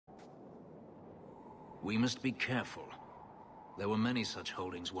We must be careful. There were many such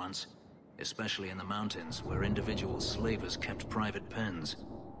holdings once, especially in the mountains where individual slavers kept private pens.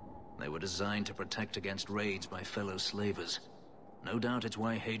 They were designed to protect against raids by fellow slavers. No doubt it's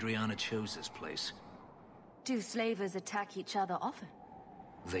why Hadriana chose this place. Do slavers attack each other often?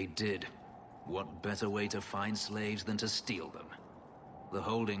 They did. What better way to find slaves than to steal them? The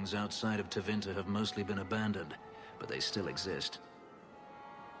holdings outside of Tevinter have mostly been abandoned, but they still exist.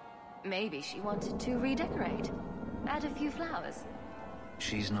 Maybe she wanted to redecorate. Add a few flowers.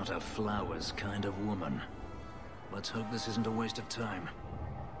 She's not a flowers kind of woman. Let's hope this isn't a waste of time.